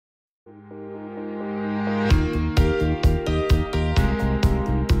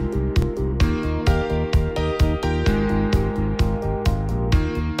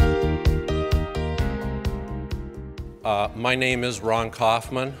My name is Ron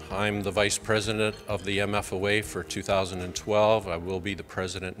Kaufman. I'm the Vice President of the MFOA for 2012. I will be the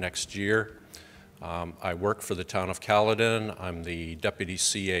President next year. I work for the town of Caledon. I'm the Deputy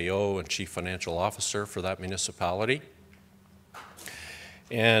CAO and Chief Financial Officer for that municipality.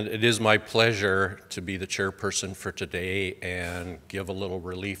 And it is my pleasure to be the chairperson for today and give a little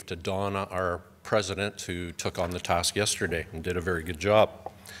relief to Donna, our President, who took on the task yesterday and did a very good job.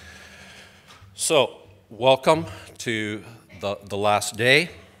 So, welcome to the last day.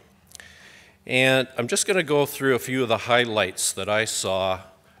 And I'm just going to go through a few of the highlights that I saw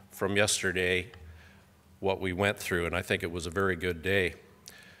from yesterday, what we went through, and I think it was a very good day.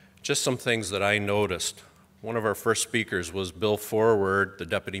 Just some things that I noticed. One of our first speakers was Bill Forward, the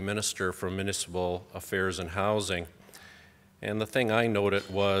Deputy Minister for Municipal Affairs and Housing. And the thing I noted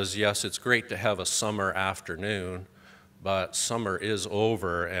was, yes, it's great to have a summer afternoon, but summer is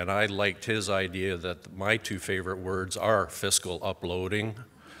over, and I liked his idea that my two favorite words are fiscal uploading.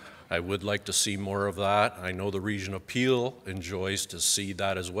 I would like to see more of that. I know the Region of Peel enjoys to see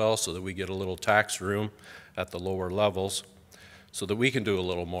that as well, so that we get a little tax room at the lower levels, so that we can do a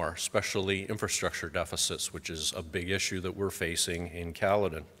little more, especially infrastructure deficits, which is a big issue that we're facing in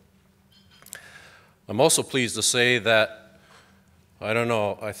Caledon. I'm also pleased to say that I don't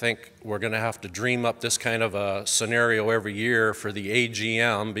know, I think we're going to have to dream up this kind of a scenario every year for the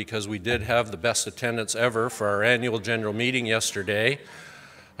AGM, because we did have the best attendance ever for our annual general meeting yesterday.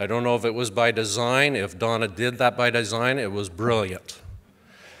 I don't know if it was by design. If Donna did that by design, it was brilliant.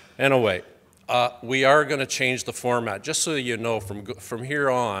 Anyway, we are going to change the format. Just so you know, from here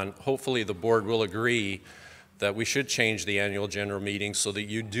on, hopefully the board will agree that we should change the annual general meeting so that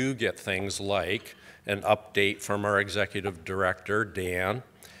you do get things like an update from our executive director, Dan.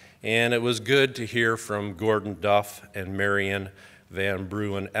 And it was good to hear from Gordon Duff and Marion Van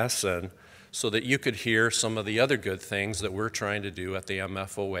Bruin-Essen so that you could hear some of the other good things that we're trying to do at the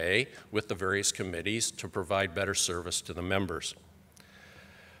MFOA with the various committees to provide better service to the members.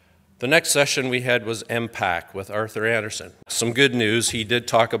 The next session we had was MPAC with Arthur Anderson. Some good news, he did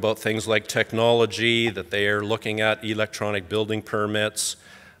talk about things like technology, that they are looking at electronic building permits,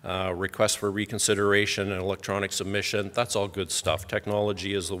 requests for reconsideration and electronic submission. That's all good stuff.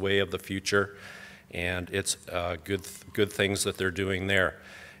 Technology is the way of the future, and it's good things that they're doing there.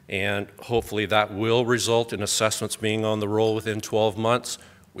 And hopefully that will result in assessments being on the roll within 12 months.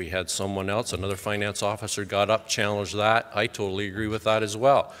 We had someone else, another finance officer, got up, challenged that. I totally agree with that as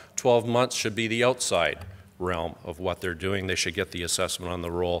well. 12 months should be the outside realm of what they're doing. They should get the assessment on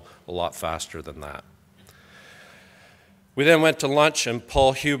the roll a lot faster than that. We then went to lunch, and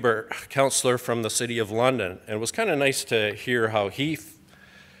Paul Hubert, councillor from the City of London, and it was kind of nice to hear how he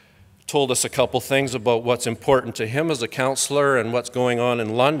told us a couple things about what's important to him as a councillor and what's going on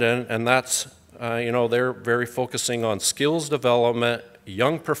in London, and that's, you know, they're very focusing on skills development,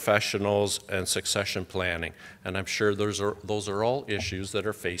 young professionals, and succession planning. And I'm sure those are all issues that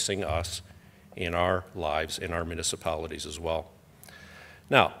are facing us in our lives, in our municipalities as well.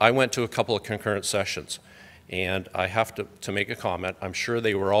 Now, I went to a couple of concurrent sessions. And I have to make a comment. I'm sure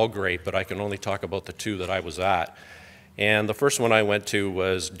they were all great, but I can only talk about the two that I was at. And the first one I went to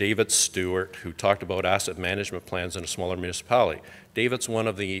was David Stewart, who talked about asset management plans in a smaller municipality. David's one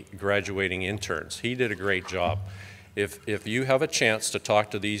of the graduating interns. He did a great job. If you have a chance to talk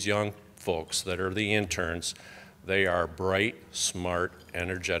to these young folks that are the interns, they are bright, smart,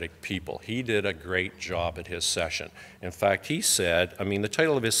 energetic people. He did a great job at his session. In fact, he said, I mean, the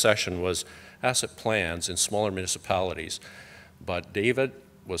title of his session was Asset Plans in Smaller Municipalities, but David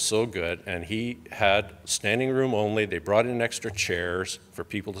was so good, and he had standing room only. They brought in extra chairs for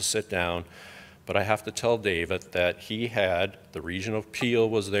people to sit down, but I have to tell David that he had, the Region of Peel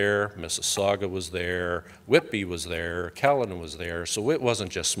was there, Mississauga was there, Whitby was there, Caledon was there, so it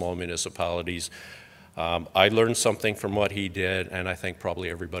wasn't just small municipalities. I learned something from what he did, and I think probably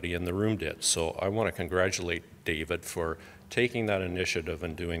everybody in the room did. So I want to congratulate David for taking that initiative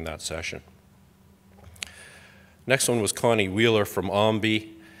and doing that session. Next one was Connie Wheeler from OMBI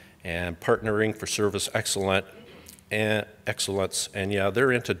and Partnering for Service Excellence. And yeah,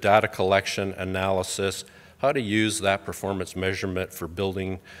 they're into data collection, analysis, how to use that performance measurement for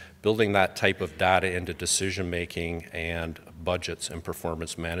building that type of data into decision making and budgets and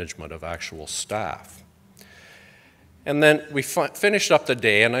performance management of actual staff. And then we finished up the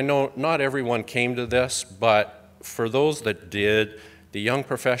day, and I know not everyone came to this, but for those that did, the Young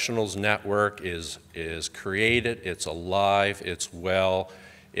Professionals Network is created, it's alive, it's well.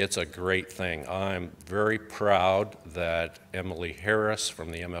 It's a great thing. I'm very proud that Emily Harris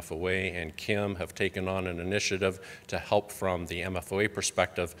from the MFOA and Kim have taken on an initiative to help from the MFOA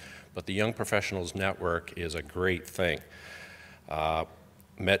perspective, but the Young Professionals Network is a great thing.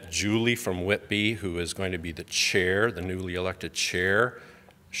 Met Julie from Whitby, who is going to be the chair, the newly elected chair.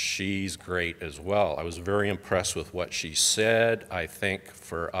 She's great as well. I was very impressed with what she said. I think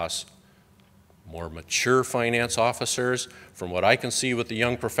for us more mature finance officers, from what I can see with the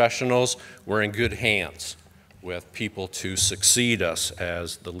young professionals, we're in good hands with people to succeed us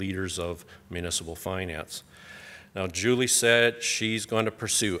as the leaders of municipal finance. Now, Julie said she's going to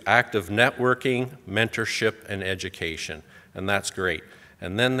pursue active networking, mentorship, and education, and that's great.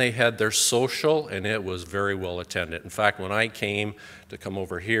 And then they had their social, and it was very well attended. In fact, when I came to come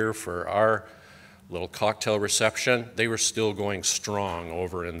over here for our little cocktail reception, they were still going strong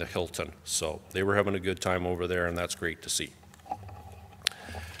over in the Hilton. So they were having a good time over there, and that's great to see.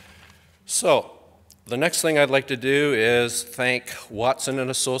 So the next thing I'd like to do is thank Watson and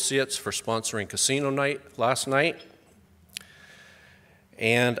Associates for sponsoring casino night last night.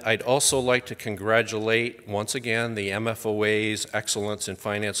 And I'd also like to congratulate, once again, the MFOA's Excellence in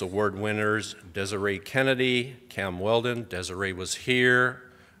Finance Award winners, Desiree Kennedy, Cam Weldon. Desiree was here.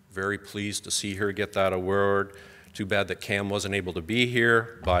 Very pleased to see her get that award. Too bad that Cam wasn't able to be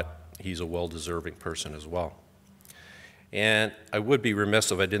here, but he's a well-deserving person as well. And I would be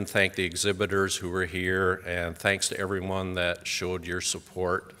remiss if I didn't thank the exhibitors who were here, and thanks to everyone that showed your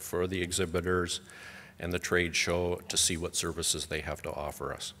support for the exhibitors and the trade show to see what services they have to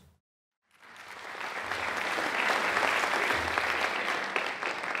offer us.